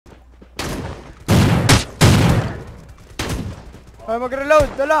Ay, mag-reload,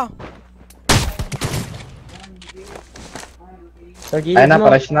 dala. Ay na,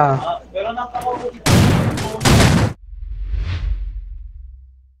 parash na.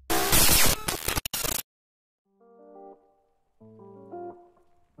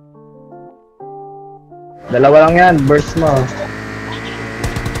 Dalawa lang yan, burst mo.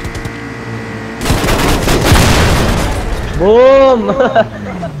 Boom!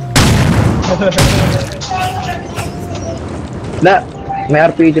 Na, may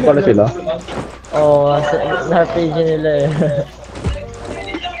RPG pala sila. Oo, sa RPG nila eh.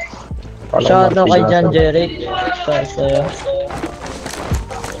 Shoutout kay John Jeric. Sa'yo.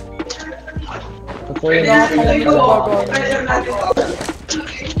 Totoo yun.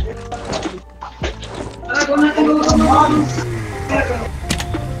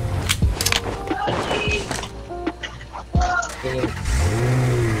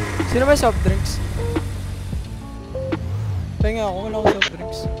 Sino may soft drinks? Penga ako, wala akong soft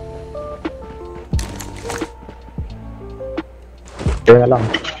drinks. Kaya na lang.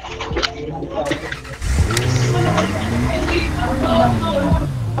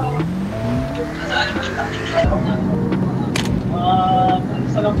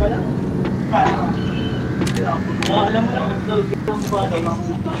 Salam pala. Alam mo lang,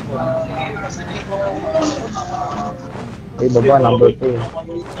 Ay, baba, number 2.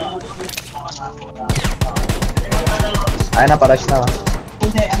 Ay na, parash na.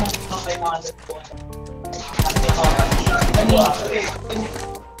 Ayan na.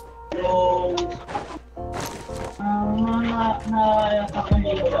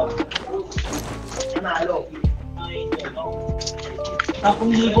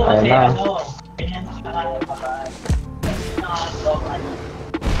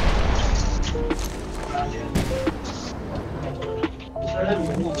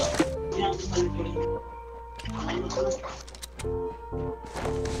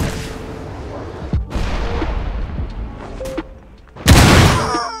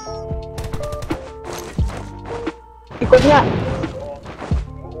 Ikot nga!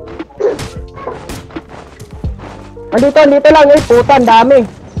 Dito lang eh, puta, ang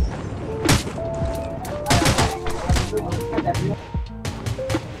dami.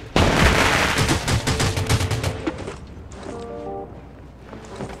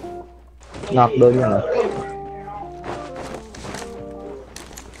 Knockdown yun ah.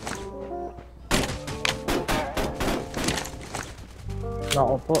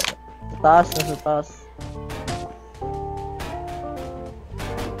 Nako po. Sa taas, nasa taas.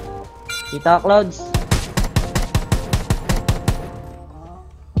 Kita Clouds.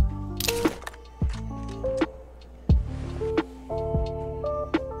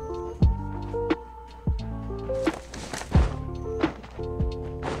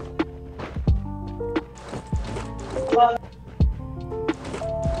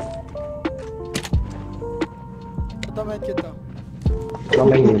 Ito med kita. Ito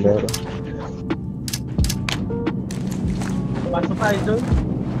may healer. pasok tayo doon.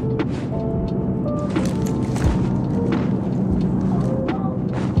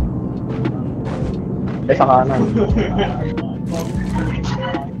 Eh, sa kanan.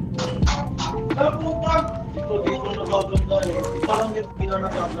 Alam mo pa! Dito na problem tayo. Parang dito na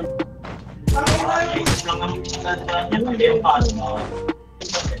problem. Ayos lang ang tandaan niya, hindi ang pasok.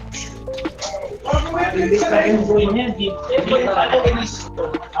 Hindi sa inboy niya, hindi tayo inis.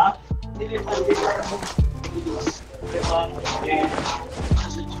 Ha? Hindi tayo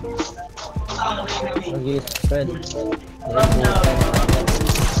Mag-i-spread. Ang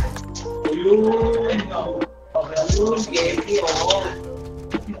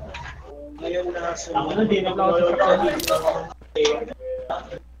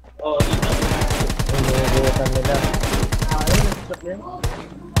nila.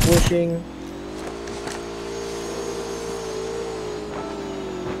 Pushing.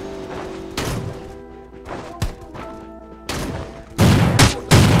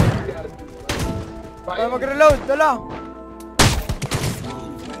 Ay, mag-reload, dala.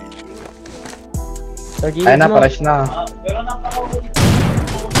 Ay na, parash na.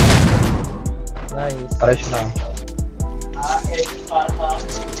 Nice. Parash na.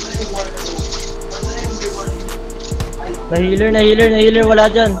 Na-healer,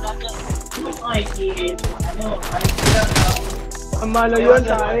 wala dyan. Ang malo yun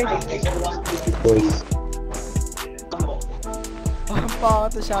sa akin. Boys. Parang pa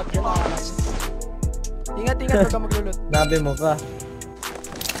ito shotgun ako. Ingat, wag ka maglulot. Nabi mo pa.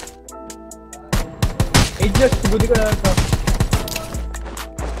 Just, budi ko na lang ito.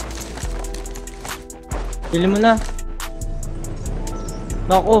 Pili mo na.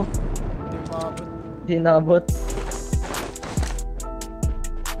 Naku. Hindi maabot. Hindi nakabot.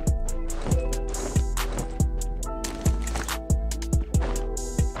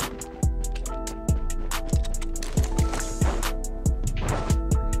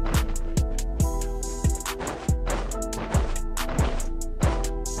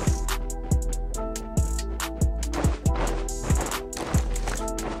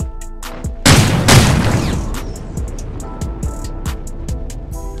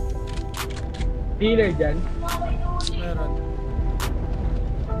 Healer dyan. Meron.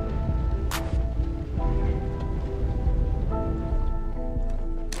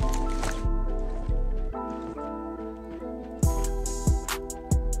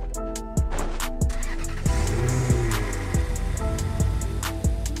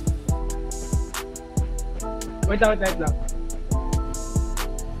 Wait lang.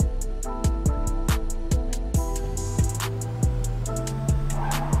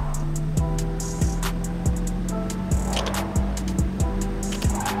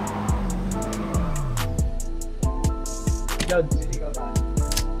 Loud.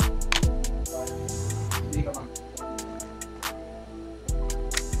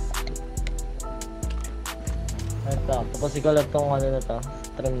 Ito, tapos ikaw lang tong ano na to,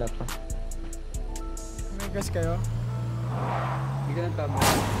 stream na to. May gas kayo? Hindi ka nang tama.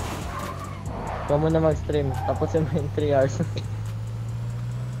 Ikaw muna mag-stream, tapos yung main 3 hours.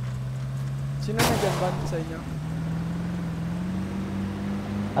 Sino nandyan ba sa inyo?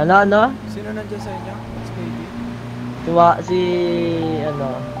 Ano? Sino nandyan sa inyo? Si baby? Si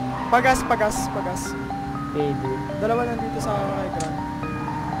ano? Pagas. KD. Dalawa nandito sa high ground.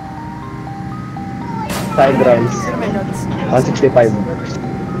 Side rounds. Sino may guns? 165.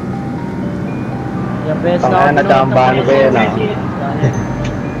 Yung best Tangina, natsambahan ko yan ah.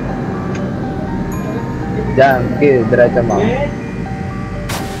 Diyan, kill, diretso mo.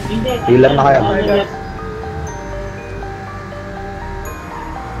 Healer na kayo.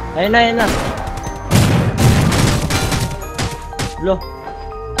 Ayun na. Lo.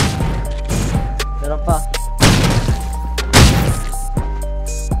 Meron pa.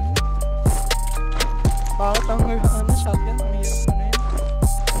 Bakit ang shotgun? Ang hirap na yun.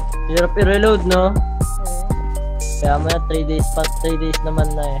 Hirap i-reload, no? Oo. Kaya mo na 3 days pa. 3 days naman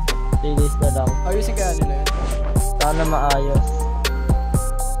na eh. 3 days na lang. Ayusin kaya nila yun. Sana maayos.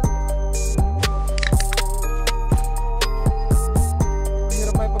 Ang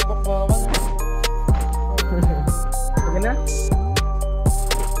hirap may pagbakbakan. Sige na?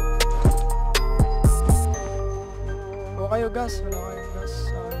 O kayo gas. Wala kayong gas.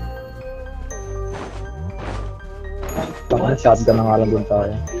 Tangina, shotgun na nga lang dun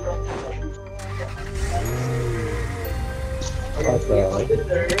tayo. Okay.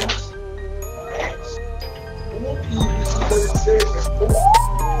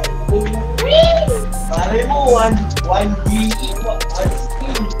 Pare mo, 1 GE, 1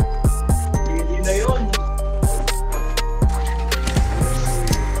 skin. Hindi na yun.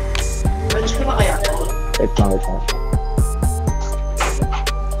 Match ko na kaya? Wait lang.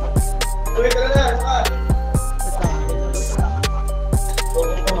 Tuloy ka na, saka.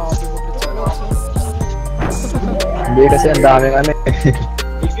 Hindi kasi ang daming ano eh.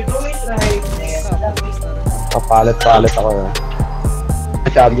 If you do it right, Kapalit-palit ako eh.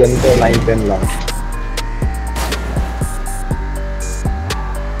 Shotgun ko, 910 lang.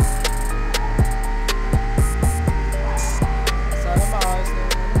 Sana maayos na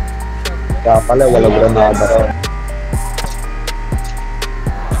yun. Shotgun. Kaya pala, walang granada rin.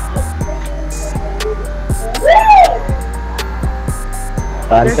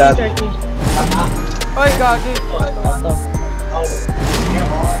 Sunshot. Oy, gagi! Ito.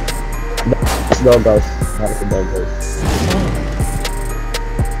 Doghouse. Meron si Doghouse.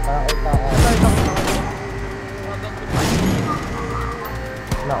 Parang utak ako.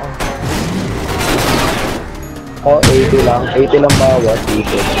 Nako. Oh, 80 lang. 80 lang bawat.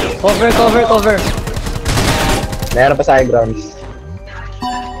 80. Cover. Meron pa sa high grounds.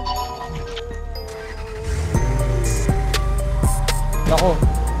 Nako.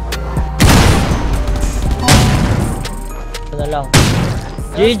 Ito na lang.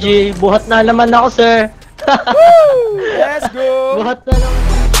 GG, buhat na naman ako, sir. Let's go! Buhat na naman.